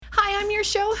I'm your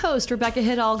show host, Rebecca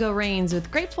Hidalgo Rains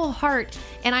with Grateful Heart,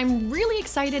 and I'm really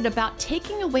excited about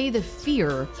taking away the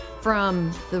fear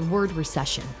from the word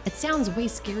recession. It sounds way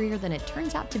scarier than it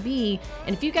turns out to be,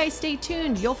 and if you guys stay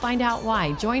tuned, you'll find out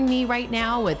why. Join me right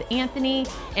now with Anthony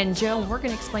and Joe. We're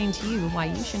going to explain to you why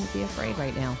you shouldn't be afraid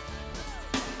right now.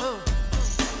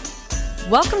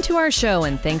 Welcome to our show,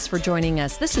 and thanks for joining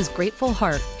us. This is Grateful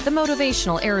Heart, the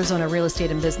motivational Arizona real estate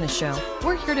and business show.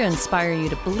 We're here to inspire you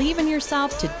to believe in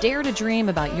yourself, to dare to dream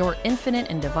about your infinite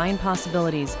and divine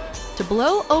possibilities, to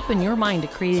blow open your mind to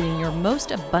creating your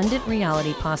most abundant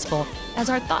reality possible, as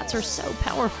our thoughts are so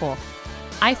powerful.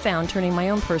 I found turning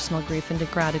my own personal grief into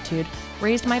gratitude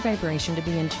raised my vibration to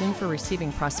be in tune for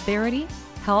receiving prosperity,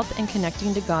 health, and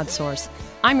connecting to God's source.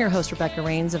 I'm your host, Rebecca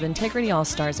Rains of Integrity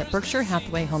All-Stars at Berkshire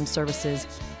Hathaway Home Services,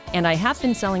 and I have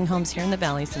been selling homes here in the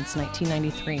Valley since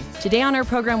 1993. Today on our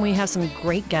program, we have some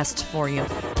great guests for you.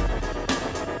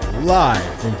 Live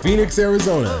from Phoenix,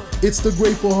 Arizona, it's the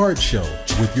Grateful Heart Show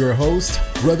with your host,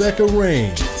 Rebecca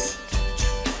Rains.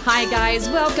 Hi guys,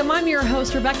 welcome. I'm your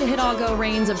host, Rebecca Hidalgo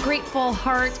Rains of Grateful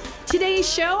Heart.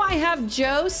 Today's show, I have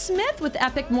Joe Smith with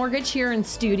Epic Mortgage here in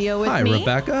studio with me. Hi,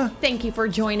 Rebecca. Thank you for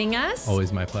joining us.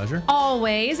 Always my pleasure.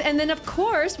 Always. And then, of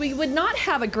course, we would not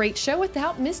have a great show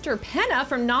without Mr. Penna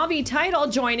from Navi Title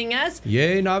joining us.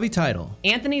 Yay, Navi Title.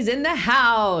 Anthony's in the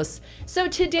house. So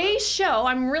today's show,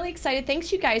 I'm really excited.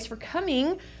 Thanks you guys for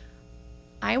coming.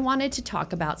 I wanted to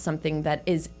talk about something that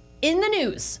is in the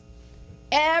news.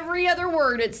 Every other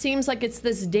word, it seems like it's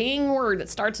this dang word that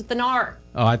starts with an R.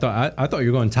 Oh, I thought you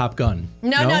were going Top Gun.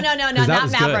 No, not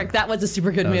Maverick. Good. That was a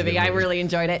super good movie. I really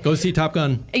enjoyed it. Go see Top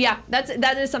Gun. Yeah,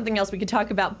 that is something else we could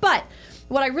talk about. But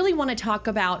what I really want to talk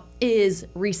about is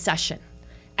recession.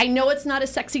 I know it's not a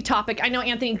sexy topic. I know,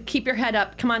 Anthony, keep your head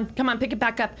up. Come on, pick it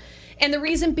back up. And the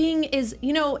reason being is,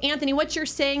 Anthony, what you're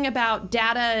saying about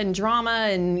data and drama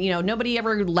and, nobody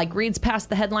ever reads past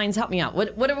the headlines. Help me out.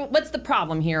 What's the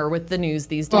problem here with the news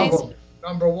these days?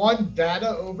 Number one, data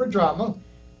over drama.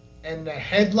 And the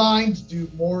headlines do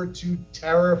more to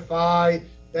terrify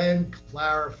than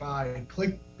clarify.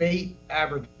 Clickbait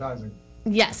advertising.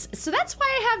 Yes. So that's why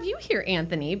I have you here,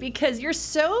 Anthony, because you're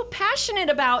so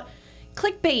passionate about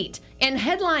clickbait and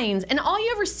headlines, and all you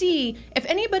ever see, if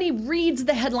anybody reads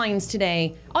the headlines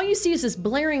today, all you see is this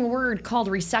blaring word called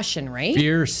recession, right?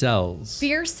 Fear sells.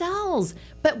 Fear sells.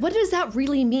 But what does that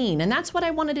really mean? And that's what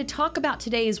I wanted to talk about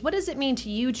today is what does it mean to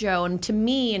you, Joe, and to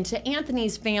me, and to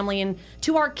Anthony's family, and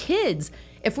to our kids?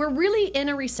 If we're really in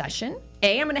a recession,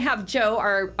 I'm going to have Joe,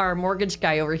 our mortgage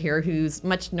guy over here, who's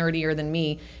much nerdier than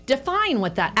me, define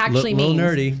what that actually means.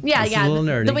 Little nerdy. Yeah, a little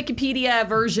nerdy. The Wikipedia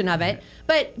version of it.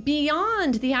 But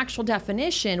beyond the actual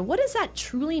definition, what does that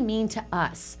truly mean to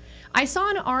us? I saw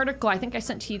an article, I think I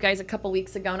sent to you guys a couple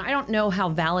weeks ago, and I don't know how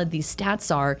valid these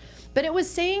stats are, but it was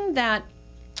saying that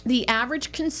the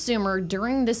average consumer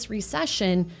during this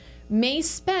recession may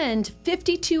spend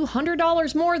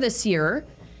 $5,200 more this year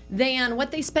than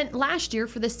what they spent last year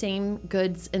for the same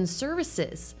goods and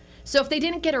services. So if they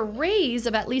didn't get a raise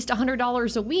of at least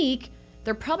 $100 a week,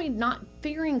 they're probably not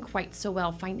faring quite so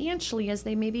well financially as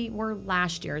they maybe were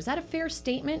last year. Is that a fair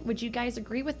statement? Would you guys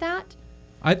agree with that?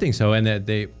 I think so, and that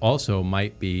they also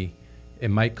might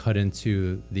cut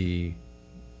into the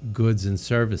goods and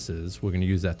services. We're going to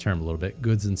use that term a little bit,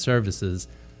 goods and services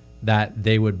that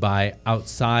they would buy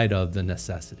outside of the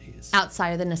necessities. Outside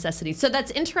of the necessities. So that's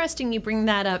interesting you bring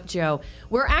that up, Joe.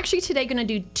 We're actually today going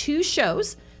to do two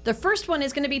shows. The first one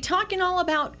is going to be talking all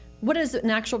about what does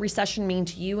an actual recession mean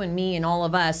to you and me and all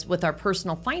of us with our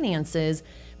personal finances.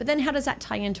 But then how does that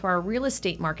tie into our real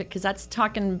estate market? Because that's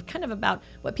talking kind of about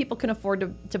what people can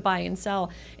afford to buy and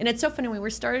sell. And it's so funny, when we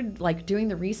started doing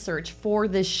the research for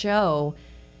this show,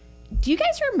 do you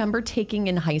guys remember taking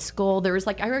in high school? There was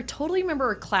I totally remember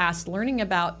a class learning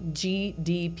about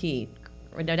GDP.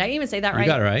 Did I even say that right? You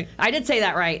got it right. I did say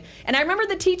that right. And I remember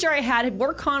the teacher I had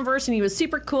wore Converse, and he was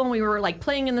super cool, and we were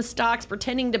playing in the stocks,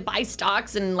 pretending to buy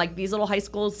stocks, and these little high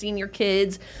school senior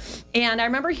kids. And I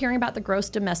remember hearing about the gross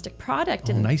domestic product.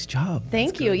 And nice job.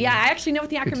 Thank you. Yeah, I actually know what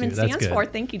the acronym stands for.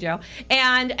 Thank you, Joe.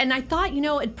 And I thought,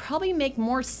 it'd probably make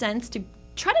more sense to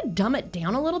try to dumb it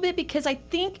down a little bit, because I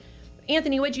think,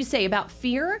 Anthony, what'd you say about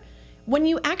fear? When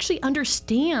you actually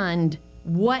understand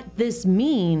what this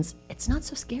means, it's not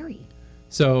so scary.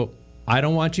 So I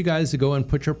don't want you guys to go and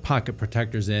put your pocket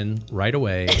protectors in right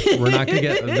away. We're not going to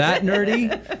get that nerdy,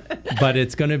 but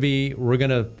we're going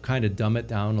to kind of dumb it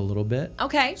down a little bit.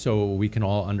 Okay. So we can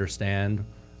all understand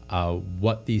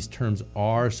what these terms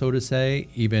are, so to say,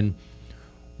 even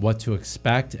what to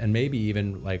expect, and maybe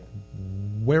even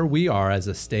where we are as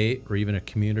a state or even a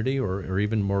community or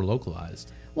even more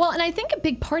localized. Well, and I think a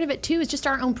big part of it too is just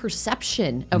our own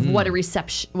perception of what a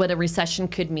recession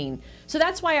could mean. So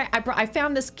that's why I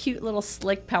found this cute little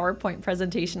slick PowerPoint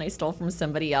presentation I stole from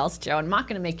somebody else, Joe. I'm not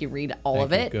going to make you read all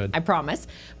of it, Good. I promise.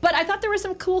 But I thought there were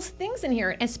some cool things in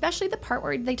here, especially the part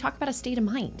where they talk about a state of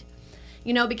mind.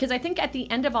 You know, because I think at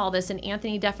the end of all this, and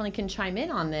Anthony definitely can chime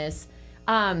in on this,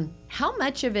 how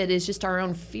much of it is just our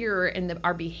own fear and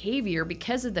our behavior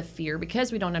because of the fear,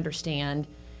 because we don't understand.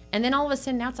 And then all of a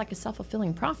sudden now it's like a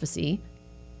self-fulfilling prophecy.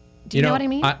 Do you know what I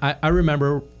mean? I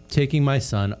remember taking my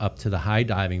son up to the high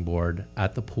diving board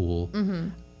at the pool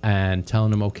and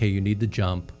telling him, okay, you need to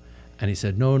jump. And he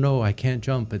said, no, I can't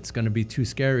jump. It's going to be too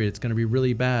scary. It's going to be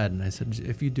really bad. And I said,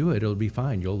 if you do it, it'll be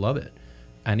fine. You'll love it.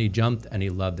 And he jumped and he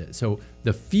loved it. So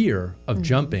the fear of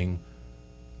jumping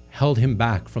held him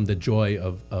back from the joy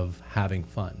of having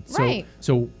fun. Right.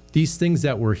 So these things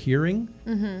that we're hearing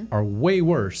are way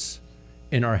worse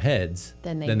in our heads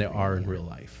than they are in real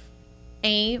life.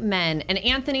 Amen. And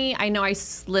Anthony, I know I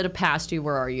slid past you.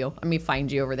 Where are you? Let me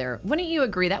find you over there. Wouldn't you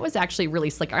agree? That was actually really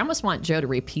slick. I almost want Joe to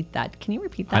repeat that. Can you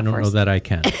repeat that I don't for know us? that I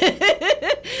can.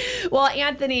 Well,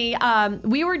 Anthony,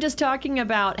 we were just talking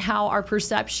about how our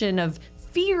perception of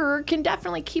fear can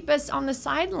definitely keep us on the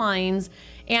sidelines.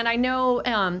 And I know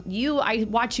I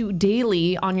watch you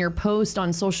daily on your post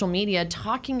on social media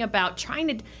talking about trying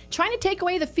to take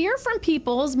away the fear from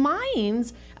people's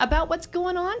minds about what's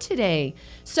going on today.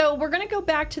 So we're going to go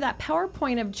back to that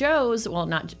PowerPoint of Joe's, well,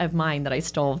 not of mine that I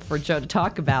stole for Joe to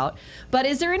talk about. But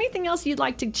is there anything else you'd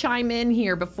like to chime in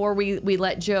here before we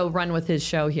let Joe run with his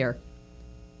show here?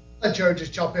 Let Joe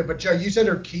just jump in. But Joe, you said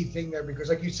a key thing there, because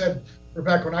like you said,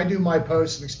 Rebecca, when I do my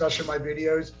posts and especially my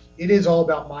videos, it is all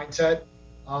about mindset.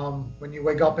 When you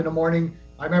wake up in the morning,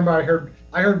 I remember I heard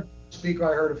a speaker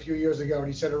I heard a few years ago, and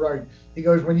he said it right. He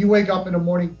goes, when you wake up in the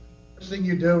morning, first thing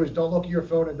you do is don't look at your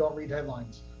phone and don't read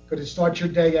headlines, because it starts your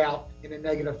day out in a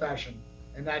negative fashion,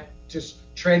 and that just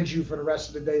trends you for the rest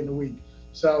of the day and the week.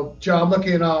 So, Joe, I'm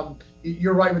looking.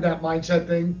 You're right with that mindset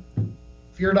thing.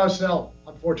 Fear does sell,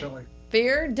 unfortunately.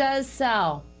 Fear does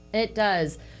sell. It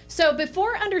does. So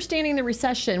before understanding the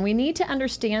recession, we need to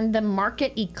understand the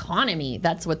market economy.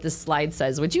 That's what this slide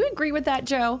says. Would you agree with that,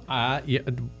 Joe? Yeah,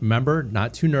 remember,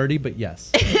 not too nerdy, but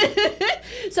yes.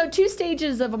 So 2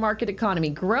 stages of a market economy: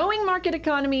 growing market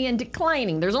economy and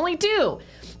declining. There's only 2.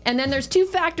 And then there's 2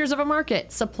 factors of a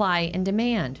market: supply and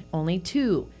demand. Only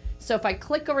 2. So if I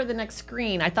click over the next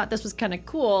screen, I thought this was kind of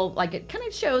cool. Like, it kind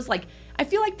of shows, like, I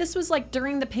feel like this was like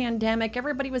during the pandemic,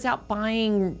 everybody was out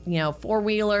buying,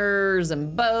 4-wheelers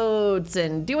and boats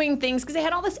and doing things because they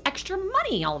had all this extra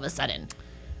money all of a sudden.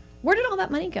 Where did all that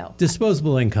money go?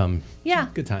 Disposable income. Yeah.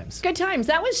 Good times. Good times.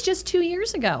 That was just 2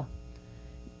 years ago.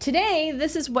 Today,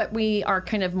 this is what we are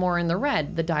kind of more in the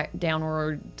red, the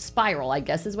downward spiral, I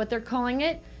guess is what they're calling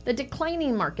it, the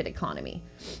declining market economy.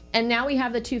 And now we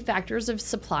have the 2 factors of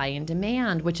supply and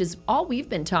demand, which is all we've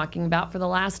been talking about for the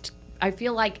last, I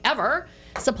feel like, ever.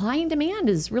 Supply and demand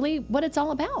is really what it's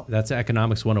all about. That's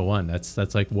economics 101.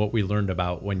 That's like what we learned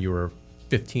about when you were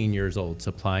 15 years old,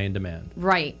 supply and demand.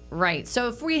 Right. So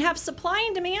if we have supply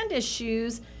and demand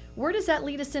issues, where does that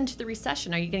lead us into the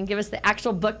recession? Are you going to give us the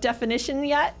actual book definition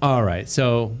yet? All right.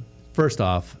 So first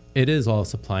off, it is all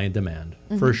supply and demand,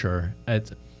 for sure.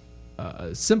 It's,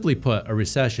 simply put, a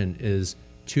recession is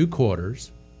 2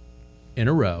 quarters in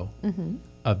a row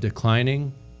of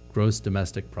declining gross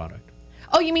domestic product.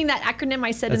 Oh, you mean that acronym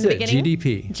I said That's in the it, beginning?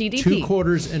 GDP. GDP. 2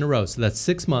 quarters in a row. So that's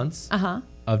 6 months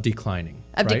of declining.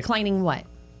 Of right? declining what?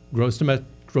 Gross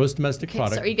domestic Okay,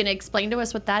 product. so are you going to explain to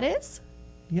us what that is?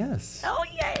 Yes. Oh,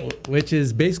 yay. Which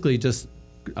is basically just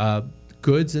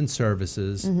goods and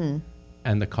services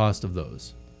and the cost of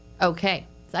those. Okay,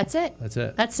 that's it. That's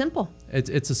it. That's simple.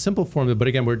 It's a simple formula, but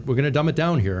again, we're going to dumb it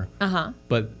down here.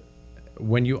 But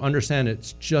when you understand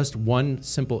it's just one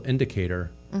simple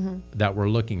indicator that we're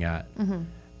looking at.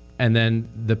 And then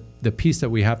the piece that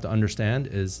we have to understand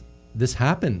is this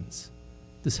happens.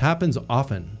 This happens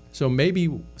often. So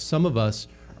maybe some of us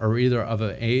are either of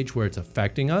an age where it's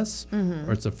affecting us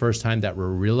or it's the first time that we're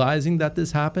realizing that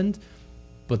this happened.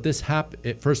 But this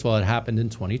first of all, it happened in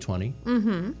 2020.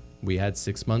 We had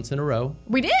 6 months in a row.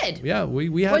 We did. Yeah,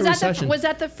 we had a recession. Was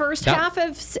that the first half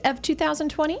of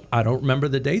 2020? I don't remember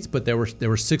the dates, but there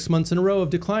were 6 months in a row of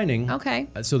declining. Okay.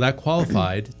 So that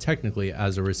qualified technically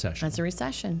as a recession. That's a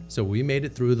recession. So we made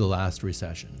it through the last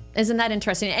recession. Isn't that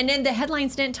interesting? And then the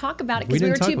headlines didn't talk about it because we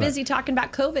were too busy talking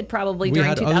about COVID probably we during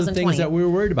had 2020. other things that we were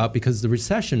worried about because the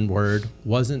recession word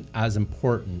wasn't as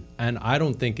important. And I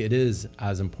don't think it is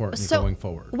as important going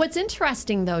forward. What's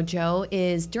interesting though, Joe,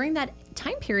 is during that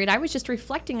time period, I was just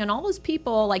reflecting on all those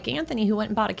people like Anthony who went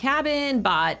and bought a cabin,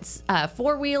 bought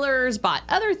four-wheelers, bought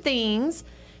other things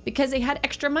because they had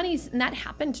extra money, and that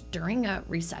happened during a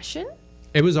recession.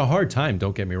 It was a hard time,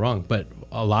 don't get me wrong, but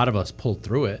a lot of us pulled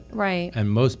through it. Right. And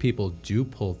most people do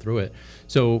pull through it.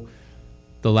 So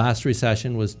the last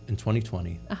recession was in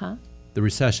 2020. Uh-huh. The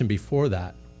recession before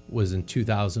that was in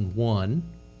 2001.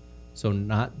 So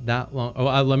not that long.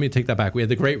 Let me take that back. We had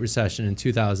the Great Recession in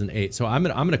 2008. So I'm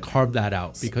gonna carve that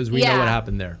out because we know what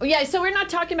happened there. Yeah, so we're not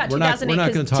talking about We're 2008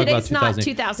 not going to talk about today's not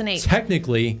 2008.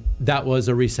 Technically, that was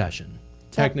a recession.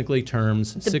 Technically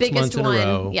terms, The 6 biggest months in one, a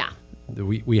row. yeah.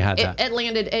 We had that.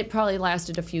 It probably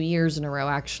lasted a few years in a row,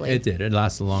 actually. It did. It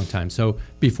lasted a long time. So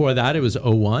before that, it was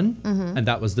 01, Mm-hmm. and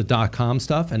that was the dot-com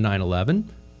stuff and 9/11.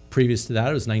 Previous to that,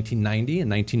 it was 1990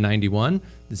 and 1991,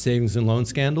 the savings and loan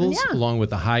scandals, Yeah. along with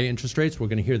the high interest rates. We're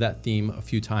going to hear that theme a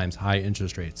few times, high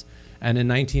interest rates. And in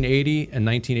 1980 and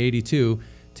 1982,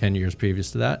 10 years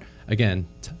previous to that, again,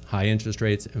 high interest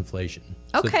rates, inflation.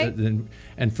 Okay.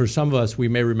 And for some of us, we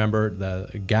may remember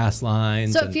the gas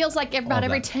lines. So it and feels like about all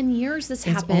every that. 10 years this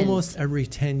It's happens. almost every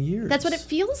 10 years. That's what it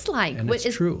feels like. And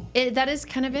it's true. That is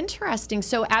kind of interesting.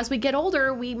 So as we get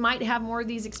older, we might have more of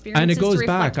these experiences. And it goes to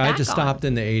reflect back. I just on. stopped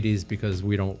in the 80s because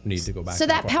we don't need to go back. So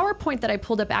that far. PowerPoint that I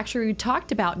pulled up, actually, we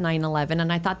talked about 9/11,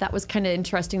 and I thought that was kind of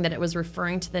interesting that it was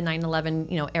referring to the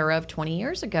 9/11, era of 20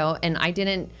 years ago, and I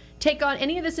didn't take on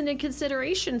any of this into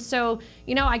consideration. So,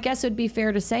 I guess it would be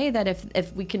fair to say that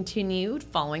if we continued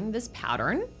following this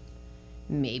pattern,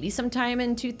 maybe sometime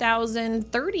in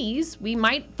 2030s, we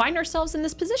might find ourselves in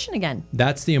this position again.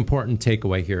 That's the important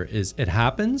takeaway here is it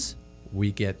happens,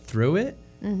 we get through it,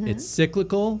 it's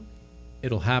cyclical,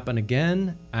 it'll happen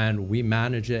again, and we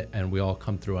manage it, and we all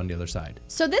come through on the other side.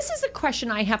 So this is a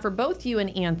question I have for both you and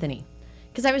Anthony,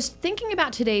 because I was thinking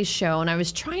about today's show, and I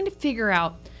was trying to figure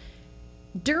out,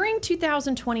 during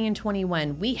 2020 and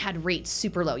 21, we had rates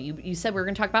super low. You said we were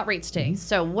going to talk about rates today.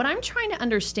 So what I'm trying to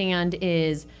understand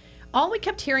is all we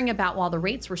kept hearing about while the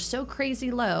rates were so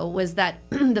crazy low was that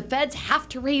the feds have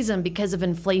to raise them because of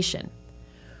inflation.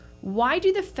 Why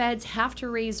do the feds have to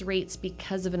raise rates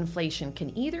because of inflation?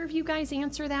 Can either of you guys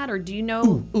answer that, or do you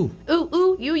know?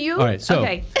 You. All right, so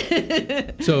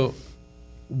okay. so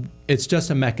it's just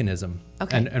a mechanism.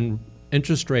 Okay. And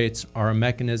interest rates are a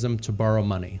mechanism to borrow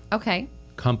money. Okay.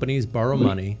 Companies borrow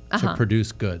money to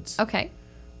produce goods. Okay.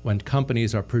 When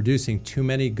companies are producing too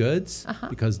many goods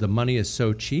because the money is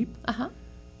so cheap,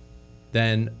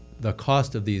 then the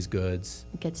cost of these goods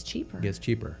It gets cheaper. gets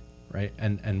cheaper, right?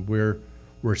 And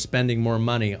we're spending more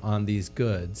money on these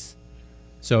goods.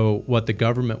 So what the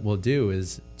government will do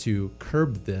is to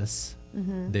curb this,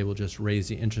 they will just raise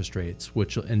the interest rates,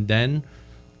 and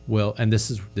this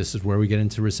is where we get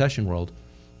into recession world,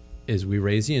 is we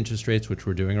raise the interest rates, which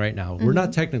we're doing right now. We're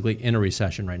not technically in a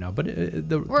recession right now, but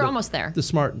We're almost there. The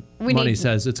smart money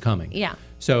says it's coming. Yeah.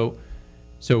 So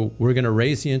we're going to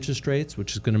raise the interest rates,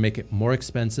 which is going to make it more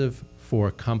expensive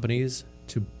for companies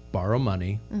to borrow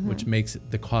money, which makes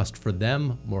the cost for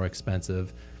them more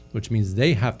expensive, which means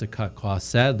they have to cut costs.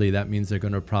 Sadly, that means they're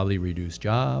going to probably reduce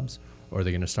jobs, or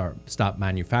they're going to stop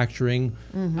manufacturing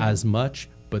as much,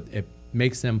 but it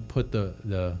makes them put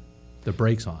the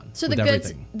brakes on. So with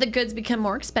everything. the goods become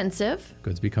more expensive.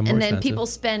 Goods become more and expensive. then people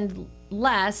spend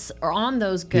less or on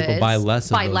those goods. People buy less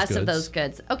of of those those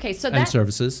goods. Okay, so and that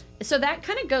services. so that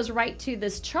kind of goes right to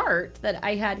this chart that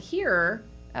I had here.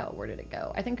 Oh, where did it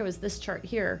go? I think it was this chart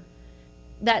here.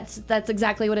 That's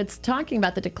exactly what it's talking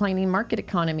about, the declining market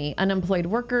economy. Unemployed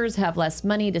workers have less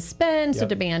money to spend, so Yep.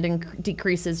 demand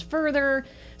decreases further.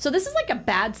 So this is like a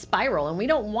bad spiral, and we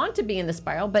don't want to be in this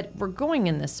spiral, but we're going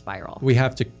in this spiral. We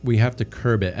have to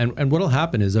curb it. And what'll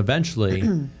happen is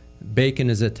eventually bacon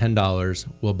is at $10.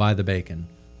 We'll buy the bacon.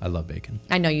 I love bacon.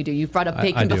 I know you do. You've brought up I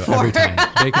bacon do before. every time.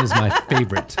 Bacon is my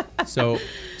favorite. So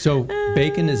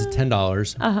bacon is at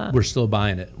 $10. We're still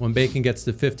buying it. When bacon gets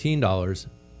to $15,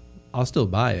 I'll still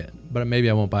buy it, but maybe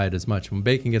I won't buy it as much. When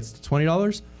bacon gets to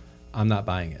 $20, I'm not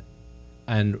buying it.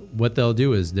 And what they'll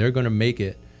do is they're going to make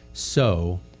it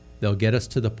so they'll get us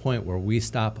to the point where we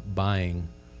stop buying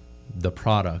the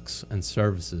products and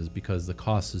services because the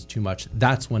cost is too much.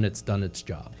 That's when it's done its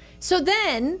job. So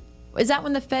then, is that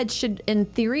when the Fed should, in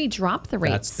theory, drop the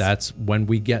rates? That's when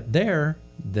we get there,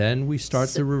 then we start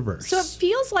to reverse. So it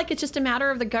feels like it's just a matter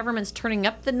of the government's turning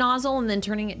up the nozzle and then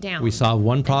turning it down. We solve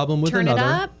one problem with Turn another.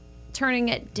 it up, turning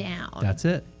it down. That's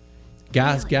it.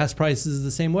 Gas prices is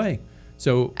the same way.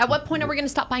 So At what point are we going to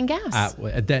stop buying gas?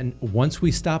 then once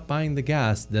we stop buying the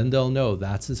gas, then they'll know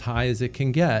that's as high as it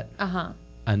can get,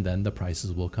 and then the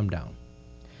prices will come down.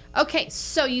 Okay,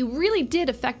 so you really did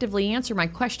effectively answer my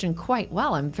question quite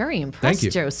well. I'm very impressed, Thank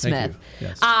you. Joe Smith. Thank you.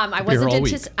 Yes. I Be here all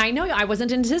week. I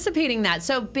wasn't anticipating that.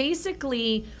 So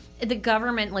basically, the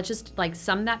government, let's just like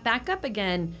sum that back up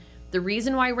again. The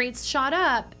reason why rates shot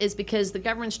up is because the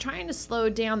government's trying to slow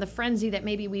down the frenzy that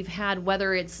maybe we've had,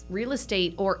 whether it's real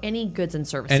estate or any goods and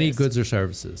services. Any goods or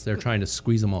services. They're trying to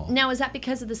squeeze them all. Now, is that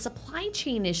because of the supply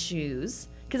chain issues?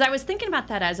 Because I was thinking about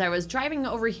that as I was driving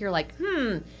over here, like,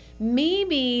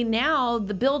 maybe now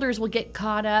the builders will get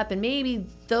caught up and maybe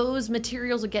those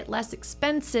materials will get less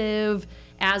expensive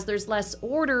as there's less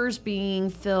orders being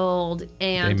filled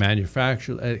and They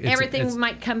manufacture. everything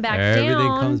might come back down.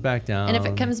 Everything comes back down. And if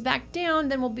it comes back down,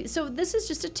 then we'll be. So this is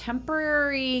just a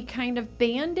temporary kind of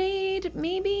Band-Aid,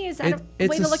 maybe? Is that a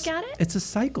way to look at it? It's a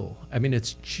cycle. I mean,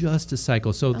 it's just a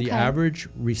cycle. So the Okay. average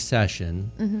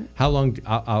recession, how long,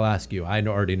 I'll ask you, I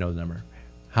already know the number.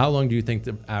 How long do you think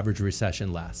the average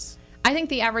recession lasts? I think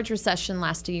the average recession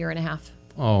lasts a year and a half.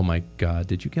 Oh my God,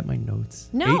 did you get my notes?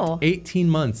 No. 18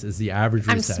 months is the average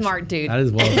I'm recession. smart, dude. That is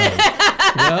well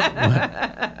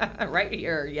done. Right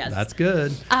here, yes. That's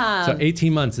good. So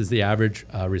 18 months is the average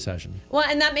recession. Well,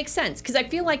 and that makes sense because I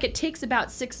feel like it takes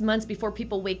about 6 months before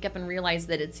people wake up and realize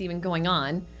that it's even going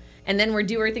on. And then we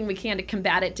do everything we can to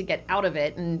combat it, to get out of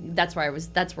it. And that's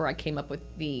where I came up with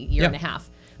the year and a half.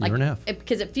 Year and a half.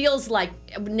 Because it feels like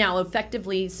now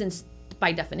effectively, since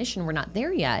by definition we're not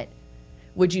there yet,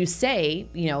 would you say,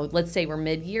 let's say we're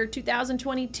mid-year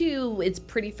 2022, it's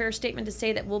pretty fair statement to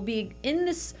say that we'll be in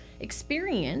this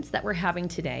experience that we're having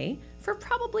today for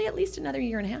probably at least another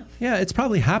year and a half. Yeah, it's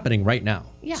probably happening right now.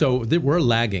 Yeah. So we're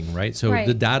lagging, right? So Right.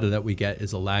 the data that we get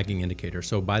is a lagging indicator.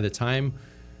 So by the time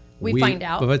We find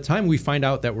out. by the time we find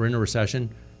out that we're in a recession,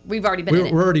 We've already been in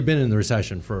it. we're already been in the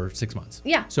recession for 6 months.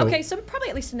 Yeah. So, Okay. So probably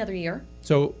at least another year.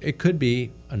 So it could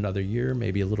be another year,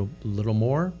 maybe a little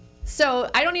more. So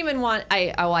I don't even want.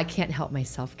 I can't help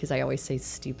myself because I always say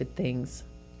stupid things.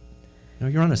 No,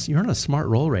 you're on a smart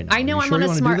roll right now. I know You I'm sure on you a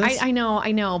wanna do smart. this? I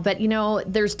know. But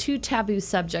there's two taboo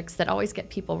subjects that always get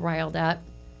people riled up,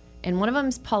 and one of them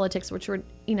is politics, which I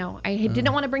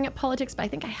didn't want to bring up politics, but I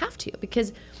think I have to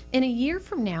because in a year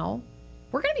from now,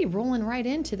 we're going to be rolling right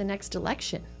into the next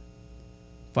election.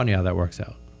 Funny how that works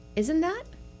out. Isn't that?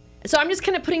 So I'm just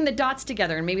kind of putting the dots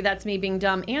together, and maybe that's me being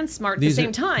dumb and smart at the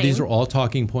same time. These are all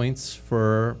talking points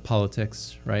for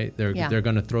politics, right? They're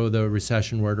going to throw the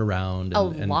recession word around. A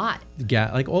lot.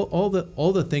 Yeah, like all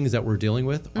the things that we're dealing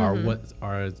with are what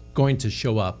are going to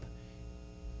show up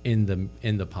in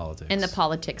the politics. In the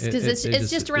politics, because it's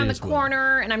just around the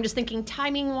corner, and I'm just thinking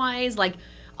timing wise, like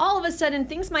all of a sudden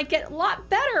things might get a lot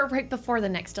better right before the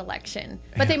next election,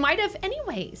 but they might have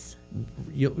anyways.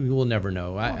 You will never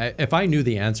know. If I knew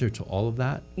the answer to all of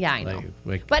that. Yeah, I know.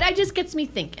 But it just gets me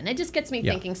thinking.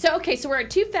 thinking. So we're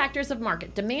at two factors of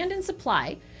market, demand and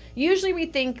supply. Usually we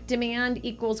think demand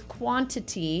equals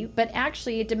quantity, but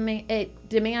actually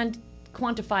demand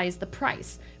quantifies the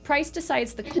price. Price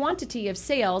decides the quantity of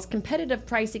sales. Competitive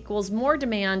price equals more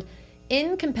demand.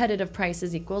 In competitive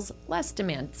prices equals less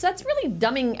demand. So that's really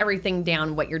dumbing everything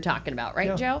down what you're talking about,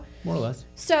 right, Joe? More or less.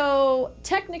 So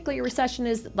technically a recession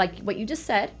is like what you just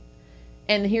said.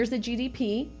 And here's the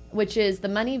GDP, which is the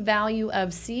money value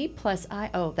of C plus I.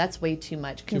 Oh, that's way too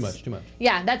much. Too much.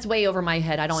 Yeah, that's way over my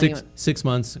head. I don't even. 6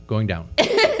 months going down.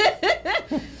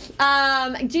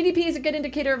 GDP is a good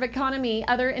indicator of economy.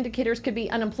 Other indicators could be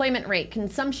unemployment rate,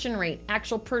 consumption rate,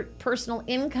 actual personal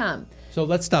income. So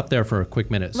let's stop there for a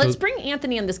quick minute. Let's bring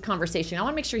Anthony in this conversation. I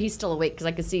want to make sure he's still awake because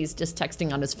I can see he's just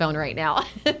texting on his phone right now.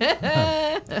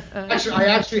 I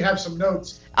actually have some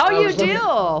notes. Oh, you do?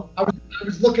 I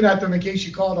was looking at them in case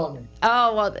you called on me.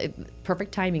 Oh, well,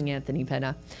 perfect timing, Anthony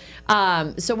Penna.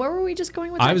 So where were we just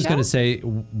going with that, I was Joe? going to say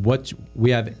what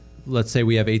we have. Let's say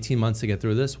we have 18 months to get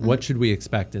through this. Mm-hmm. What should we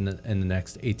expect in the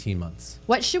next 18 months?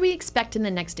 What should we expect in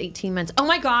the next 18 months? Oh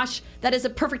my gosh, that is a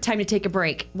perfect time to take a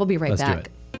break. We'll be right Let's back. do it.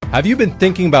 Have you been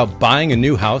thinking about buying a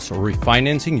new house or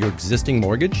refinancing your existing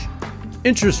mortgage?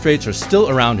 Interest rates are still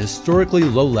around historically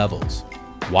low levels.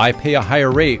 Why pay a higher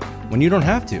rate when you don't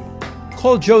have to?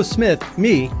 Call Joe Smith,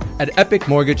 me, at Epic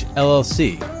Mortgage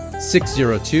LLC,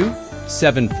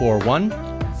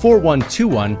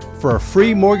 602-741-4121 for a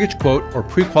free mortgage quote or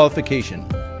pre-qualification.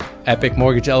 Epic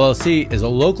Mortgage LLC is a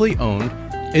locally owned,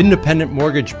 independent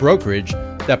mortgage brokerage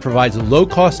that provides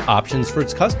low-cost options for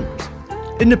its customers.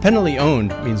 Independently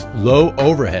owned means low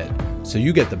overhead, so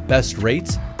you get the best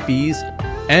rates, fees,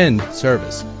 and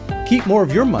service. Keep more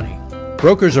of your money.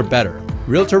 Brokers are better.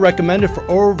 Realtor recommended for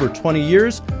over 20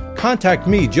 years? Contact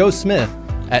me, Joe Smith,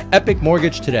 at Epic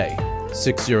Mortgage today,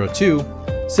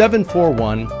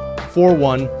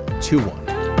 602-741-4121.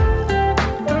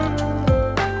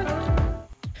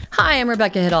 Hi, I'm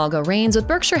Rebecca Hidalgo Rains with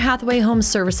Berkshire Hathaway Home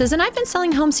Services, and I've been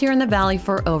selling homes here in the Valley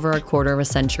for over a quarter of a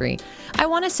century. I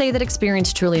want to say that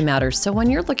experience truly matters, so when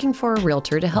you're looking for a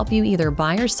realtor to help you either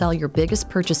buy or sell your biggest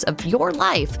purchase of your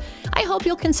life, I hope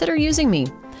you'll consider using me.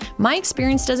 My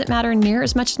experience doesn't matter near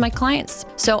as much as my clients,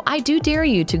 so I do dare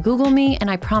you to Google me,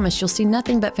 and I promise you'll see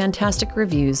nothing but fantastic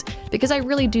reviews because I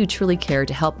really do truly care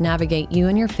to help navigate you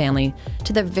and your family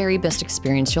to the very best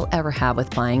experience you'll ever have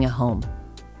with buying a home.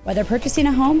 Whether purchasing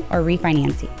a home or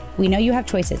refinancing, we know you have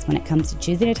choices when it comes to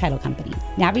choosing a title company.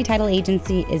 Navi Title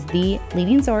Agency is the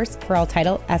leading source for all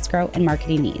title, escrow, and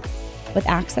marketing needs. With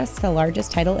access to the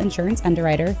largest title insurance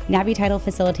underwriter, Navi Title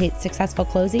facilitates successful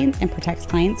closings and protects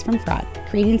clients from fraud.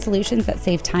 Creating solutions that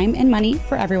save time and money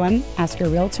for everyone, ask your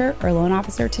realtor or loan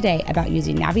officer today about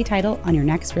using Navi Title on your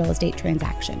next real estate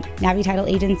transaction. Navi Title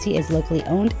Agency is locally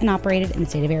owned and operated in the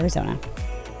state of Arizona.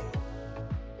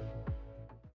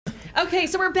 Okay,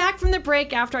 so we're back from the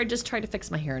break after I just tried to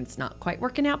fix my hair and it's not quite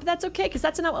working out, but that's okay because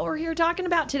that's not what we're here talking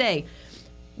about today.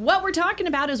 What we're talking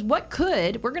about is we're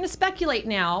going to speculate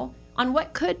now on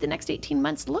what could the next 18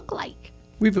 months look like.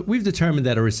 We've determined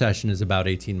that a recession is about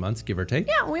 18 months, give or take.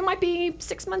 Yeah, we might be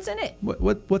 6 months in it.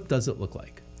 What does it look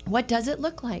like? What does it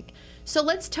look like? So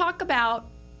let's talk about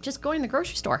just going to the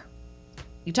grocery store.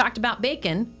 You talked about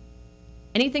bacon.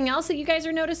 Anything else that you guys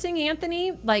are noticing,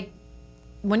 Anthony? Like,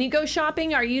 when you go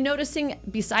shopping, are you noticing,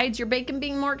 besides your bacon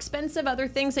being more expensive, other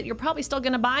things that you're probably still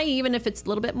going to buy, even if it's a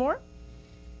little bit more?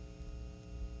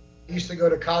 I used to go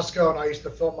to Costco and I used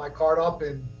to fill my cart up,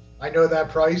 and I know that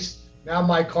price. Now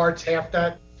my cart's half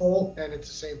that full, and it's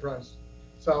the same price.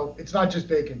 So it's not just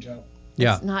bacon, Joe.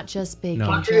 Yeah. It's not just bacon,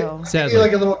 No. Joe. I'll give Sadly. you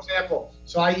like a little example.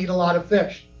 So I eat a lot of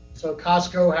fish. So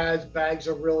Costco has bags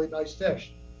of really nice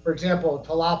fish. For example,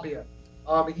 tilapia.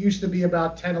 It used to be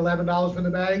about $10, $11 for the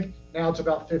bag. Now it's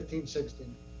about $15, $16.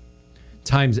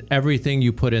 Times everything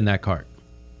you put in that cart.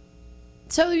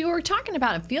 So you were talking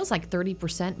about it feels like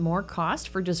 30% more cost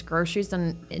for just groceries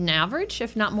than an average,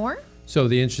 if not more? So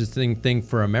the interesting thing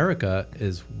for America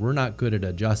is we're not good at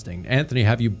adjusting. Anthony,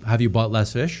 have you bought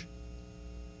less fish?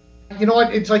 You know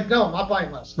what? It's like, no, I'm not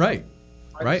buying less. Right.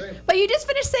 I'm Right. saying. But you just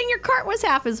finished saying your cart was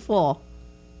half as full.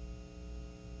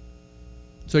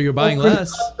 So you're buying Well,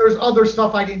 less. There's other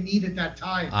stuff I didn't need at that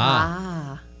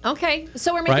time. Okay.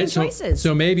 So we're making Right. choices.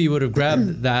 So maybe you would have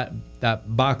grabbed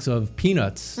that box of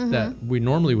peanuts that we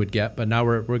normally would get, but now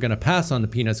we're going to pass on the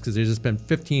peanuts because they just spent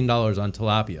 $15 on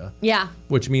tilapia. yeah.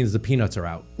 Which means the peanuts are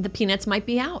out. The peanuts might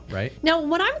be out. Right. Now,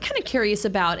 what I'm kind of curious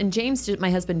about, and James,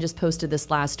 my husband, just posted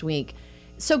this last week.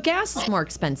 So gas is more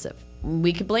expensive.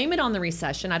 We could blame it on the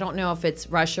recession. I don't know if it's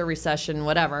Russia, recession,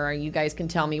 whatever. You guys can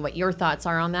tell me what your thoughts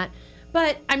are on that.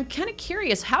 But I'm kind of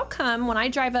curious, how come when I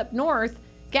drive up north,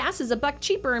 gas is $1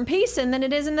 cheaper in Payson than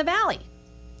it is in the Valley?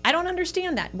 I don't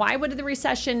understand that. Why would the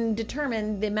recession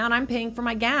determine the amount I'm paying for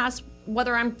my gas,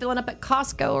 whether I'm filling up at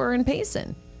Costco or in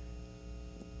Payson?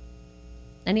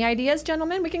 Any ideas,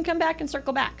 gentlemen? We can come back and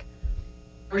circle back.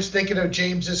 I was thinking of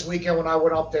James this weekend when I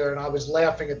went up there, and I was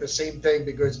laughing at the same thing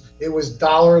because it was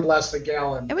 $1 less a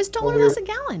gallon. It was when $1 we less were- a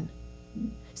gallon.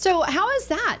 So how does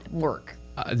that work?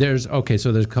 So there's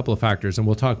a couple of factors, and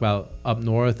we'll talk about up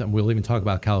north, and we'll even talk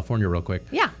about California real quick.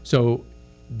 Yeah. So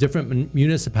different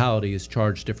municipalities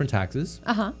charge different taxes.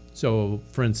 Uh-huh. So,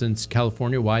 for instance,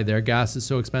 California, why their gas is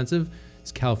so expensive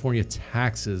is California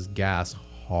taxes gas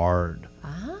hard.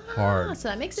 Hard. So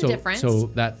that makes a difference. So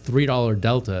that $3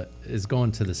 delta is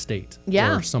going to the state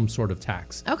Yeah. or some sort of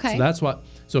tax. Okay. So that's what.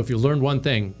 So if you learned one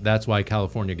thing, that's why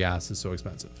California gas is so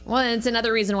expensive. Well, and it's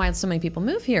another reason why so many people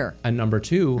move here. And number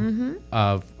two, Mm-hmm.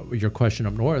 of your question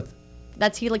up north,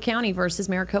 That's Gila County versus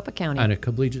Maricopa County. and it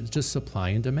could be just supply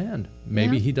and demand.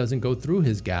 Maybe Yeah. he doesn't go through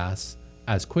his gas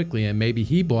as quickly, and maybe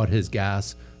he bought his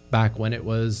gas back when it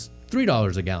was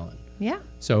 $3 a gallon. Yeah.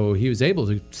 So he was able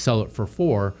to sell it for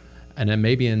 $4, and then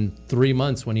maybe in 3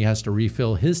 months when he has to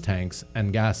refill his tanks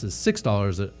and gas is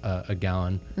 $6 a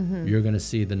gallon, Mm-hmm. you're going to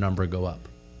see the number go up.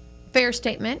 Fair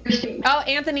statement. Oh,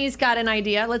 Anthony's got an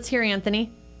idea. Let's hear Anthony.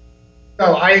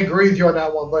 No, I agree with you on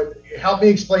that one, but help me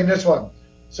explain this one.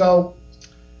 So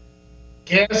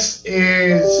gas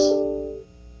is,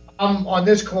 I'm on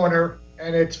this corner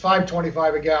and it's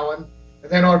 $5.25 a gallon,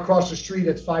 and then across the street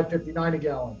it's $5.59 a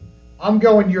gallon. I'm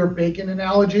going your bacon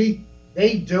analogy.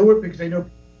 They do it because they know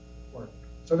people.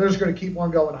 So they're just going to keep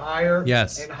on going higher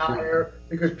Yes. and higher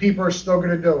because people are still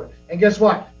going to do it. And guess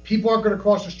what? People aren't going to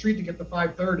cross the street to get the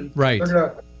 $5.30. Right. They're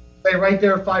going to stay right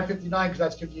there at $5.59 because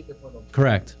that's convenient for them.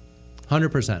 Correct.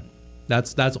 100%.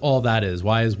 That's all that is.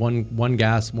 Why is one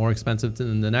gas more expensive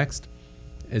than the next?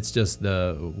 It's just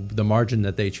the margin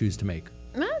that they choose to make.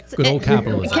 That's Good old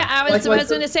capitalism. I was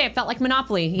going to say, it felt like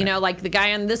Monopoly. You know, like the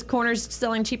guy on this corner's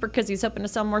selling cheaper because he's hoping to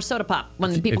sell more soda pop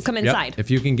when the people come inside.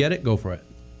 If you can get it, go for it.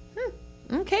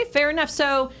 Okay, fair enough.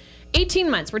 So 18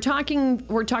 months. We're talking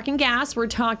gas. We're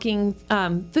talking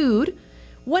food.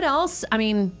 What else? I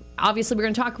mean, obviously, we're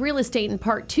going to talk real estate in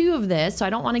part 2 of this, so I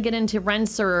don't want to get into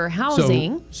rents or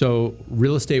housing. So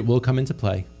real estate will come into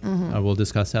play. We'll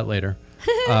discuss that later.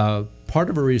 Part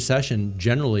of a recession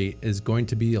generally is going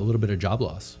to be a little bit of job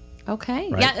loss. Okay.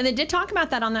 Right? Yeah, and they did talk about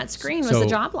that on that screen, was the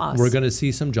job loss. We're going to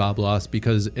see some job loss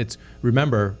because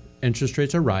remember, interest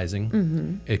rates are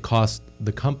rising. It costs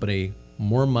the company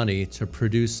more money to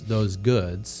produce those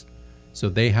goods. So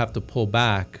they have to pull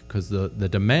back because the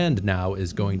demand now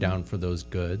is going down for those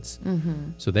goods.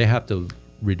 So they have to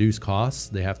reduce costs.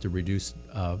 They have to reduce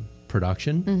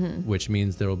production, which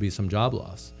means there will be some job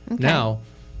loss. Okay. Now,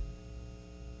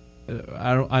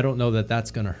 I don't know that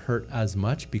that's going to hurt as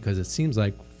much because it seems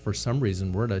like for some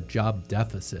reason we're at a job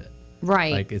deficit.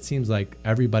 Right. Like it seems like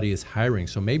everybody is hiring.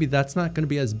 So maybe that's not going to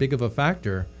be as big of a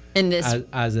factor in this,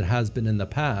 as it has been in the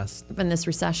past. In this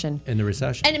recession. In the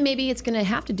recession. And maybe it's going to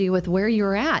have to do with where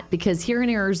you're at, because here in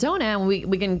Arizona, and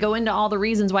we can go into all the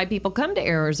reasons why people come to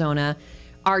Arizona,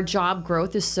 our job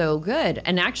growth is so good.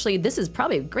 And actually, this is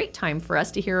probably a great time for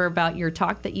us to hear about your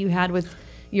talk that you had with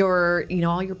your,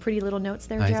 all your pretty little notes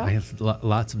there, Joe. I have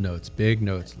lots of notes, big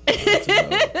notes. Lots of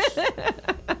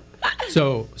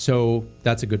notes. So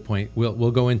that's a good point.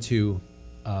 We'll go into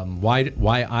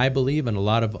why I believe, and a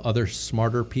lot of other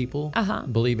smarter people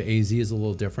believe AZ is a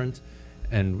little different,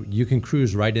 and you can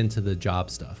cruise right into the job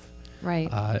stuff.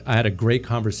 Right. I had a great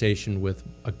conversation with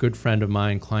a good friend of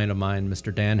mine, client of mine,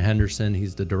 Mr. Dan Henderson.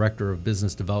 He's the director of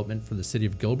business development for the city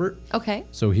of Gilbert. Okay.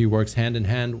 So he works hand in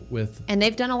hand with. And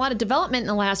they've done a lot of development in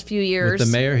the last few years.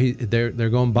 With the mayor, they're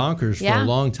going bonkers for a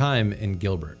long time in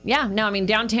Gilbert. Yeah. No, I mean,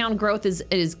 downtown growth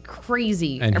is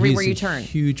crazy and everywhere you he's turn. A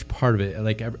huge part of it.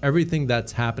 Like everything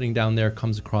that's happening down there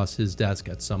comes across his desk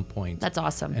at some point. That's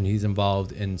awesome. And he's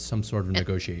involved in some sort of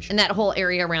negotiation. And that whole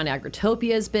area around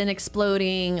Agritopia has been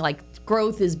exploding. Like,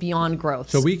 growth is beyond growth.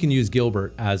 So we can use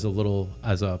Gilbert as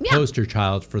a poster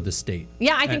child for the state.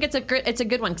 Yeah, I think it's a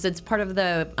good one because it's part of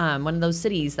the one of those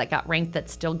cities that got ranked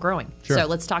that's still growing. Sure. So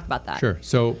let's talk about that. Sure.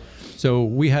 So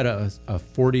we had a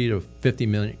 40 to 50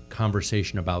 minute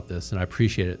conversation about this, and I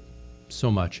appreciate it so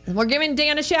much. We're giving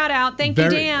Dan a shout out. Thank you,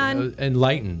 Dan.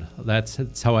 Enlightened.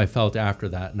 That's how I felt after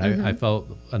that, and I felt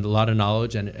a lot of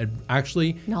knowledge, and it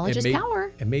actually knowledge is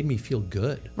power. It made me feel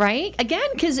good. Right? Again,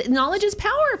 because knowledge is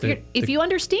power. If you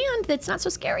understand, that's not so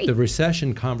scary. The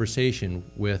recession conversation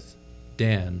with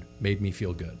Dan made me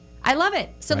feel good. I love it.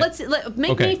 So right.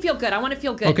 Make me feel good. I want to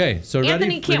feel good. Okay, so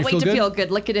Anthony can't wait to feel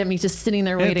good. Look at him. He's just sitting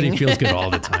there waiting. Anthony feels good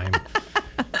all the time.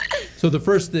 So the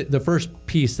first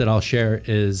piece that I'll share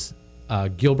is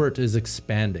Gilbert is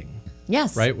expanding.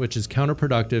 Yes. Right, which is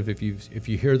counterproductive. If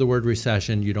you hear the word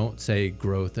recession, you don't say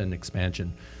growth and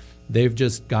expansion. They've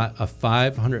just got a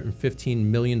 $515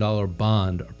 million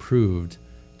bond approved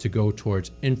to go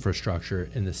towards infrastructure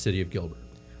in the city of Gilbert.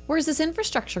 Where's this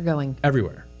infrastructure going?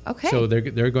 Everywhere. Okay. So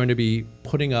they're going to be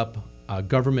putting up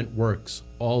government works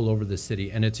all over the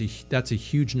city, and that's a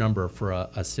huge number for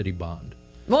a city bond.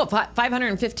 Well,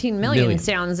 515 million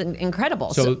sounds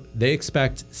incredible. So they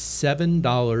expect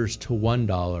 $7 to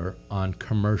 $1 on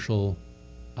commercial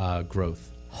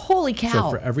growth. Holy cow.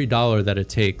 So for every dollar that it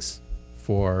takes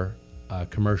for a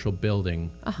commercial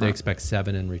building, they expect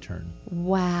 7 in return.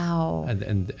 Wow.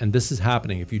 And this is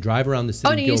happening. If you drive around the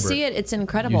city of Gilbert. You see it? It's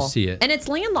incredible. You see it. And it's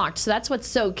landlocked. So that's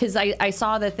what's because I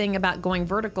saw the thing about going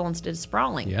vertical instead of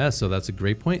sprawling. Yeah, so that's a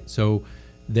great point. So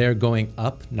they're going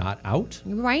up, not out.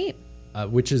 Right.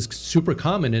 Which is super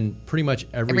common in pretty much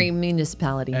every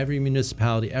municipality. Every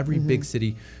municipality, big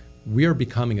city. We are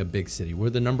becoming a big city. We're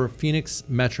the Phoenix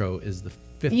Metro is the 5th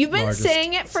largest. You've been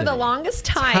saying it for city. The longest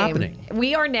time. It's happening.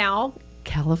 We are now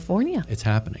California. It's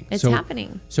happening. It's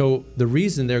happening. So the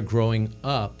reason they're growing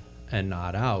up and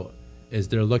not out is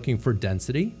they're looking for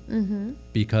density,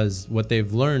 because what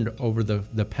they've learned over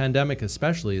the pandemic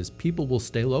especially is people will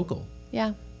stay local.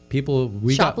 Yeah.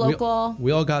 We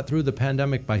all got through the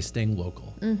pandemic by staying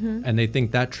local, and they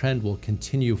think that trend will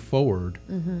continue forward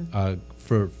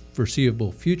for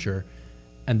foreseeable future,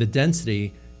 and the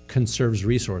density conserves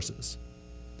resources.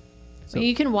 So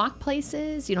you can walk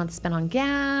places. You don't have to spend on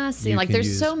gas. You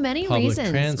there's so many public reasons.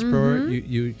 Transport.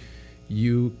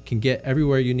 You can get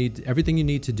everywhere you need. Everything you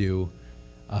need to do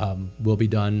will be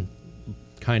done,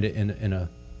 kind of in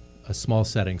a small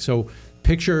setting. So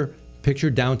picture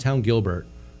downtown Gilbert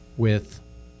with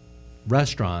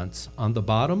restaurants on the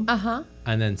bottom,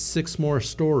 and then 6 more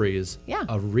stories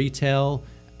of retail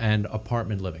and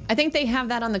apartment living. I think they have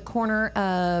that on the corner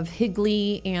of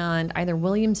Higley and either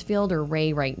Williamsfield or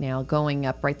Ray right now, going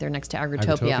up right there next to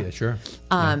Agritopia. Sure.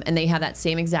 And they have that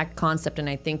same exact concept, and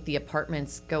I think the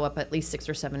apartments go up at least 6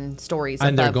 or 7 stories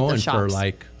And above they're going the shops. for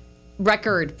like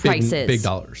record prices. big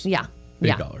dollars. Yeah.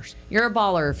 Big dollars. You're a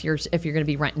baller if you're going to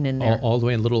be renting in there. All the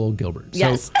way in little old Gilbert.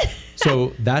 Yes.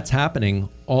 So that's happening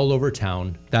all over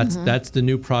town. That's the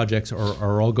new projects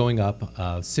are all going up.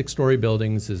 6-story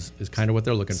buildings is kind of what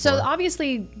they're looking for. So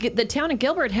obviously the town of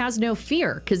Gilbert has no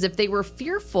fear, because if they were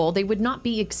fearful, they would not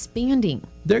be expanding.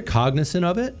 They're cognizant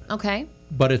of it, Okay.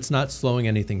 but it's not slowing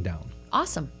anything down.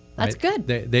 Awesome. That's right?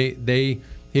 good.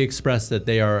 He expressed that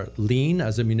they are lean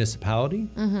as a municipality.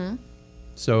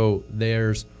 So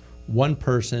there's one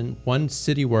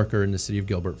city worker in the city of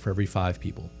Gilbert for every 5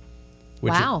 people.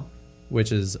 Wow.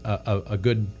 Which is a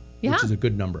good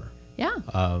number.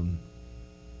 Yeah.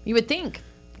 You would think,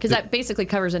 because that basically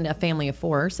covers into a family of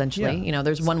 4, essentially. Yeah.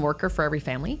 There's one worker for every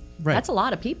family. Right. That's a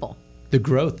lot of people. The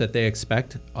growth that they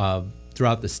expect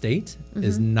throughout the state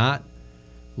is not.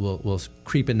 We'll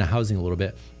creep into housing a little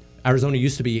bit. Arizona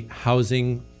used to be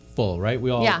housing full, right? We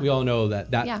all know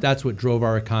that's what drove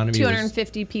our economy.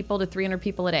 250 people to 300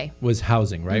 people a day. Was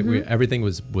housing, right? Everything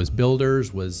was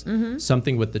builders, was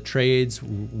something with the trades.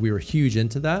 We were huge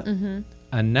into that.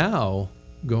 And now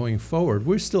going forward,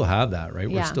 we still have that, right?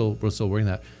 Yeah. We're still working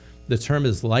that. The term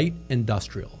is light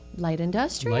industrial. Light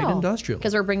industrial. Light industrial.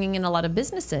 Because we're bringing in a lot of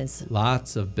businesses.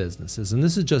 Lots of businesses. And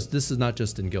this is not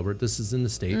just in Gilbert, this is in the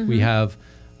state. We have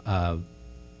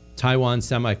Taiwan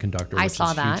Semiconductor, I which saw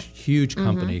is a that. huge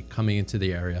going coming into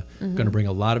the area, going to bring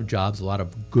a lot of jobs, a lot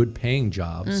of good paying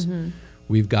jobs.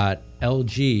 We've got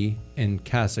LG in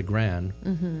Casa Grande,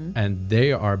 and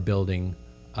they are building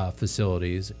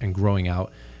facilities and growing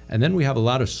out. And then we have a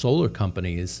lot of solar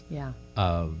companies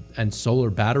and solar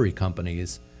battery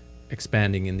companies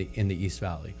expanding in the East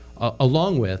Valley,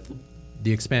 along with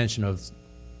the expansion of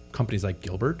companies like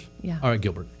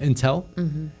Intel,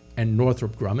 and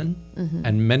Northrop Grumman,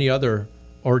 and many other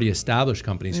already established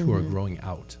companies who are growing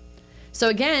out. So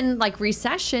again, like,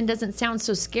 recession doesn't sound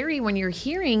so scary when you're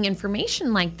hearing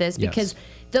information like this, because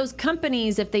those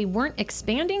companies, if they weren't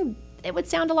expanding, it would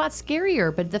sound a lot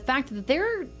scarier. But the fact that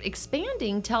they're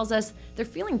expanding tells us they're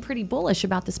feeling pretty bullish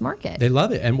about this market. They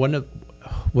love it. And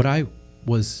what I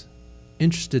was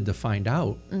interested to find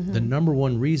out, the number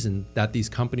one reason that these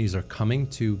companies are coming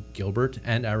to Gilbert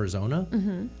and Arizona,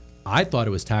 I thought it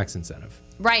was tax incentive.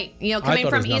 Right. Coming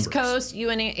from East numbers. Coast,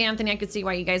 you and Anthony, I could see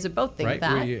why you guys would both think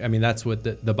that. I mean, that's what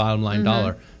the bottom line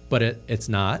dollar. But it's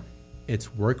not.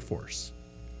 It's workforce.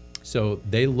 So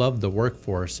they love the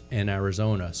workforce in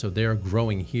Arizona. So they're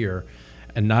growing here.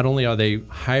 And not only are they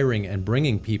hiring and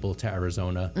bringing people to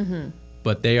Arizona,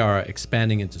 but they are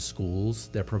expanding into schools.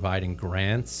 They're providing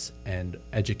grants and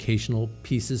educational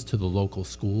pieces to the local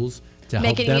schools to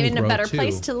help them grow, making it even a better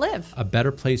place to live. A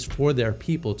better place for their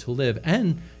people to live,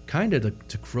 and kind of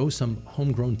to grow some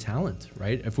homegrown talent,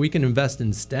 right? If we can invest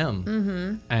in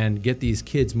STEM and get these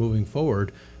kids moving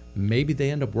forward, maybe they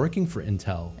end up working for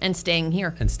Intel. And staying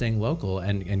here. And staying local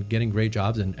and getting great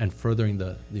jobs and furthering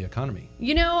the economy.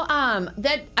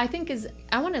 That I think is,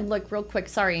 I want to look real quick.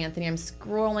 Sorry, Anthony, I'm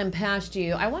scrolling past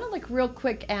you. I want to look real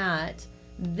quick at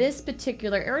this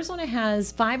particular. Arizona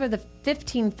has 5 of the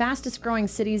 15 fastest growing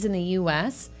cities in the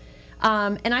U.S.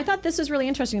 And I thought this was really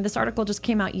interesting. This article just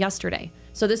came out yesterday.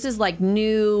 So this is like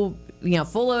new,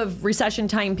 full of recession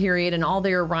time period and all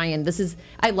their Orion.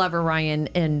 I love Orion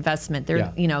Investment.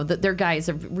 Their guys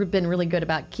have been really good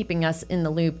about keeping us in the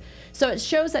loop. So it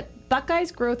shows that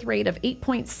Buckeye's growth rate of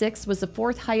 8.6 was the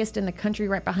 4th highest in the country,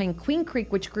 right behind Queen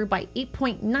Creek, which grew by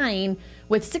 8.9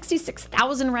 with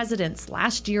 66,000 residents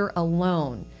last year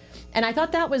alone. And I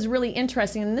thought that was really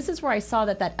interesting. And this is where I saw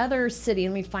that other city,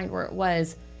 let me find where it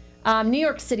was, New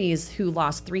York City is who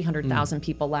lost 300,000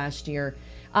 people last year.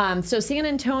 So San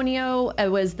Antonio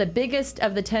was the biggest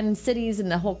of the 10 cities in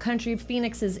the whole country.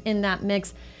 Phoenix is in that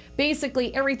mix.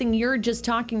 Basically, everything you're just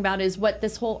talking about is what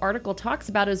this whole article talks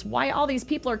about, is why all these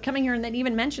people are coming here, and that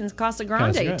even mentions Casa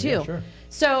Grande too. Yeah, sure.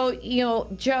 So,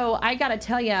 Joe, I got to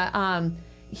tell you,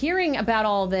 hearing about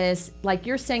all this, like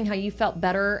you're saying how you felt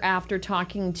better after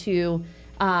talking to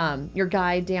your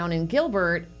guy down in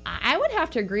Gilbert, I would have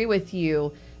to agree with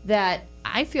you that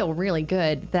I feel really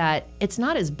good that it's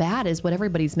not as bad as what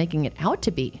everybody's making it out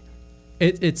to be.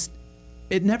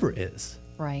 It never is.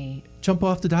 Right. Jump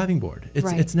off the diving board.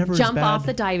 It's never Jump as bad. off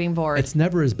the diving board. It's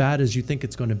never as bad as you think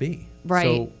it's going to be.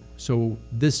 Right. So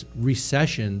this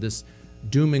recession, this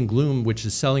doom and gloom, which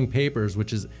is selling papers,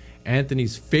 which is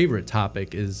Anthony's favorite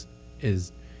topic, is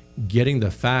getting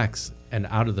the facts and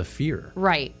out of the fear.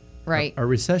 Right. Right. A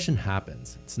recession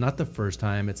happens. It's not the first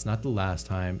time. It's not the last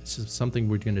time. It's just something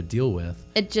we're going to deal with.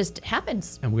 It just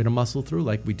happens. And we're going to muscle through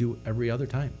like we do every other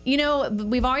time. You know,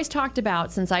 we've always talked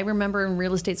about, since I remember in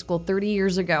real estate school 30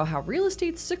 years ago, how real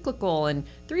estate's cyclical and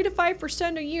 3 to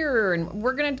 5% a year. And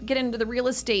we're going to get into the real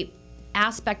estate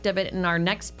aspect of it in our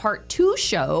next part 2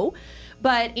 show.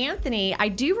 But Anthony, I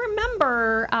do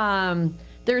remember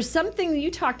there's something that you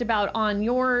talked about on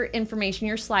your information,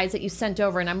 your slides that you sent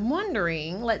over. And I'm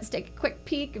wondering, let's take a quick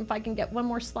peek if I can get one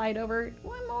more slide over.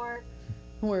 One more.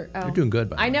 You're doing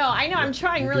good, by the way. I know. I'm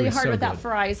trying You're really doing hard so without good.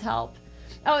 Farai's help.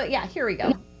 Oh, yeah, here we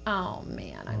go. Oh,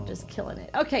 man, I'm just killing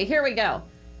it. Okay, here we go.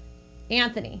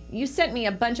 Anthony, you sent me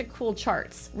a bunch of cool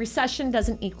charts. Recession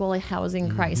doesn't equal a housing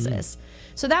crisis.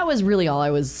 So that was really all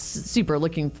I was super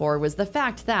looking for, was the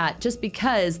fact that just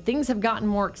because things have gotten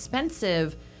more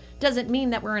expensive doesn't mean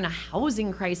that we're in a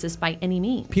housing crisis by any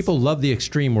means. People love the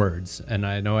extreme words, and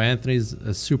I know Anthony's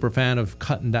a super fan of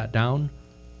cutting that down,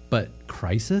 but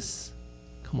crisis?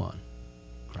 Come on.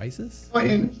 Crisis?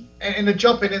 And to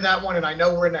jump into that one, and I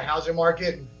know we're in the housing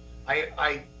market, and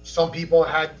I some people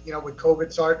had, with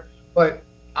COVID start, but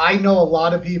I know a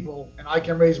lot of people, and I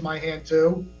can raise my hand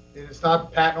too, and it's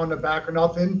not patting on the back or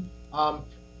nothing.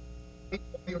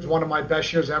 It was one of my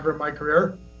best years ever in my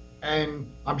career. And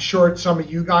I'm sure some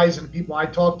of you guys and people I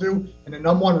talk to, and the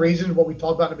number one reason, what we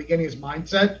talked about in the beginning, is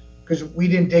mindset, because we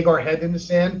didn't dig our head in the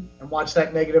sand and watch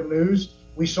that negative news.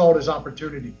 We saw it as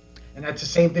opportunity. And that's the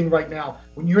same thing right now.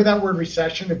 When you hear that word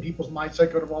recession and people's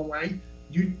mindset go the wrong way,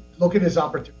 you look at it as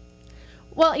opportunity.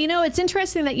 Well, it's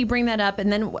interesting that you bring that up,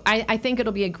 and then I think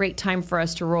it'll be a great time for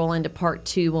us to roll into part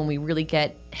 2 when we really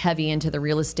get heavy into the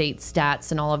real estate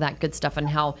stats and all of that good stuff, and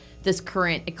how this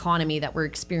current economy that we're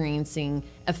experiencing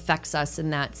affects us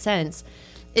in that sense.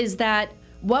 Is that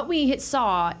what we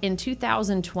saw in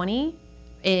 2020,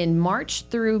 in March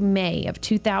through May of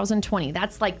 2020?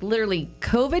 That's like literally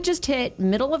COVID just hit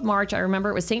middle of March. I remember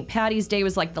it was St. Patty's Day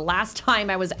was like the last time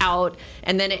I was out,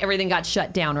 and then everything got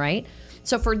shut down, right?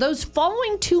 So for those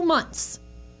following 2 months,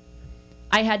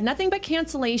 I had nothing but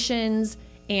cancellations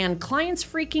and clients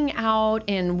freaking out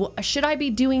and should I be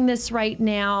doing this right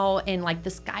now? And like the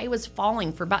sky was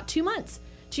falling for about 2 months.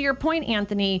 To your point,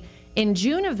 Anthony, in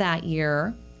June of that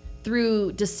year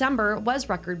through December was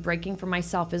record breaking for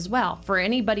myself as well. For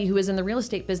anybody who is in the real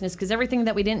estate business, because everything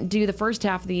that we didn't do the first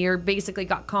half of the year basically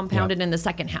got compounded in the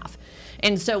second half.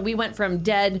 And so we went from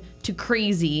dead to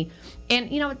crazy. And,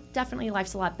 definitely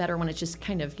life's a lot better when it's just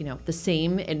kind of, the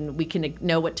same, and we can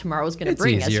know what tomorrow's going to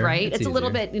bring us, right? It's a little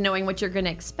bit knowing what you're going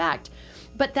to expect.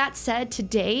 But that said,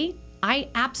 today, I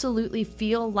absolutely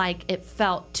feel like it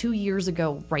felt 2 years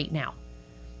ago right now.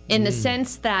 In the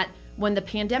sense that when the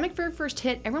pandemic first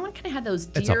hit, everyone kind of had those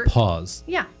deer. It's a pause.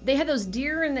 Yeah, they had those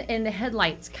deer in the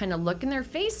headlights kind of look in their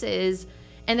faces,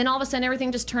 and then all of a sudden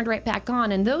everything just turned right back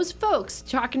on. And those folks,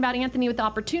 talking about Anthony with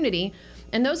opportunity,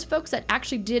 and those folks that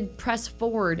actually did press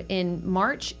forward in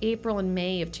March, April, and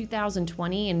May of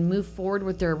 2020 and move forward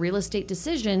with their real estate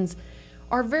decisions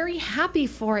are very happy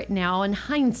for it now in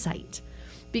hindsight,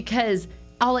 because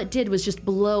all it did was just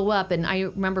blow up. And I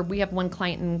remember we have one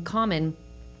client in common.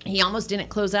 He almost didn't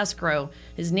close escrow.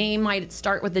 His name might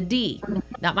start with a D.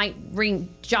 That might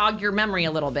jog your memory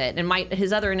a little bit, and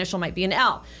his other initial might be an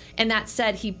L. And that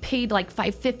said, he paid like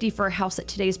 $550 for a house that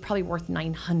today is probably worth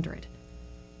 $900.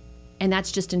 And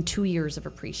that's just in 2 years of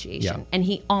appreciation. Yeah. And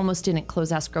he almost didn't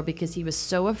close escrow because he was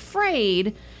so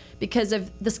afraid, because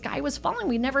of the sky was falling.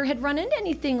 We never had run into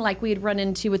anything like we had run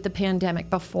into with the pandemic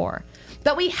before.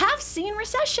 But we have seen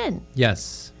recession.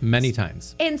 Yes, many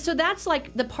times. And so that's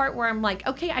like the part where I'm like,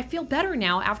 okay, I feel better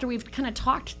now after we've kind of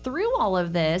talked through all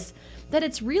of this, that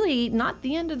it's really not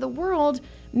the end of the world.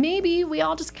 Maybe we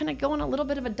all just kind of go on a little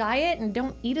bit of a diet and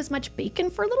don't eat as much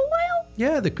bacon for a little while.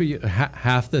 Yeah,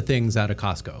 half the things out of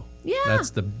Costco. Yeah.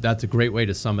 That's a great way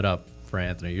to sum it up for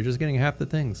Anthony. You're just getting half the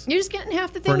things. You're just getting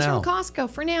half the things from Costco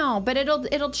for now, but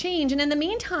it'll change. And in the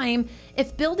meantime,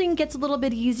 if building gets a little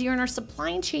bit easier and our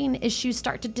supply chain issues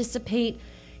start to dissipate,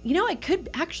 it could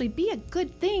actually be a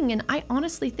good thing. And I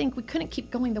honestly think we couldn't keep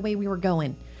going the way we were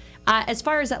going. As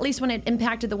far as at least when it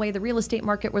impacted the way the real estate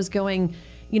market was going,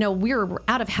 we're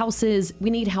out of houses. We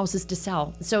need houses to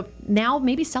sell. So now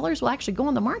maybe sellers will actually go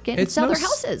on the market and sell their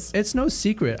houses. It's no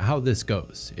secret how this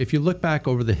goes. If you look back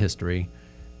over the history,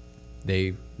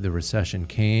 the recession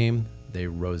came, they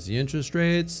rose the interest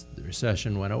rates, the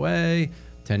recession went away.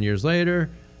 10 years later,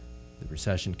 the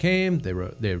recession came,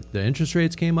 the interest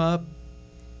rates came up,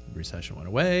 the recession went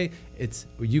away.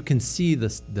 You can see the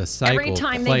cycle every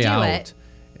time play they do out. it.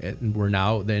 We're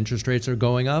now, the interest rates are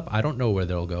going up. I don't know where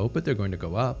they'll go, but they're going to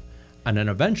go up. And then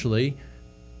eventually,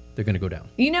 they're going to go down.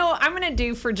 You know, I'm going to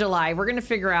do for July. We're going to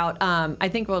figure out. I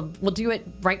think we'll do it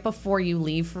right before you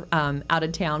leave out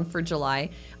of town for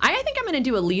July. I think I'm going to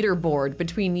do a leaderboard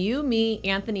between you, me,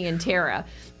 Anthony, and Tara,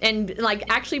 and like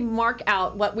actually mark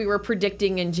out what we were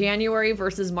predicting in January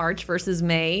versus March versus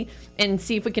May, and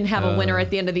see if we can have a winner at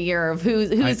the end of the year of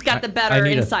who's got the better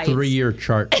insights. I need a 3-year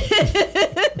chart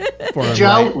for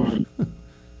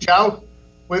Joe,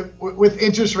 with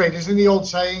interest rate, isn't the old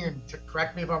saying, and to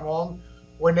correct me if I'm wrong,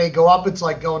 when they go up, it's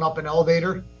like going up an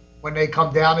elevator. When they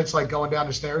come down, it's like going down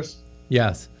the stairs.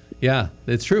 Yes. Yeah,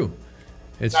 it's true.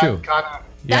 It's true.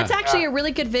 That's actually a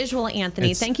really good visual,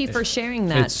 Anthony. Thank you for sharing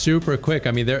that. It's super quick.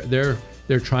 I mean, they're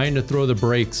trying to throw the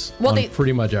brakes on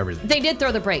pretty much everything. They did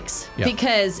throw the brakes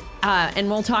because,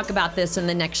 and we'll talk about this in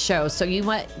the next show. So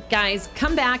guys,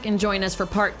 come back and join us for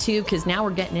part 2 because now we're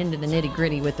getting into the nitty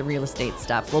gritty with the real estate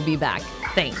stuff. We'll be back.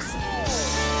 Thanks.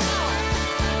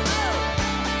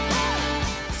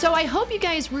 So I hope you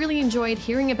guys really enjoyed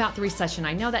hearing about the recession.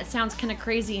 I know that sounds kind of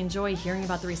crazy, enjoy hearing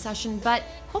about the recession, but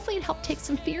hopefully it helped take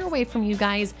some fear away from you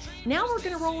guys. Now we're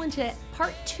going to roll into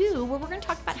part 2 where we're going to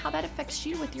talk about how that affects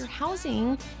you with your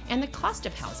housing and the cost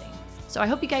of housing. So I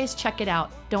hope you guys check it out.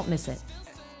 Don't miss it.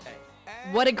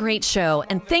 What a great show,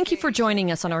 and thank you for joining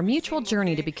us on our mutual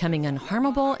journey to becoming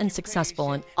unharmable and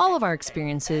successful in all of our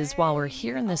experiences while we're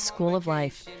here in this school of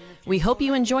life. We hope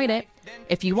you enjoyed it.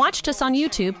 If you watched us on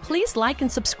YouTube, please like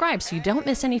and subscribe so you don't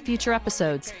miss any future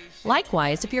episodes.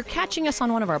 Likewise, if you're catching us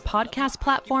on one of our podcast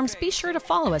platforms, be sure to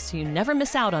follow us so you never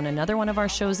miss out on another one of our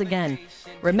shows again.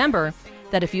 Remember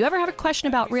that if you ever have a question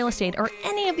about real estate or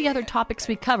any of the other topics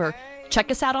we cover,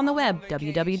 check us out on the web,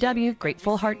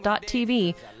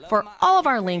 www.gratefulheart.tv, for all of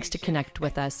our links to connect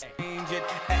with us.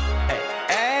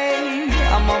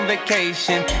 I'm on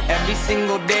vacation every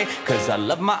single day, 'cause I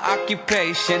love my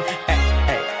occupation.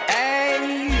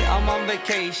 I'm on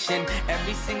vacation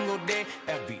every single day,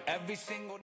 every single day.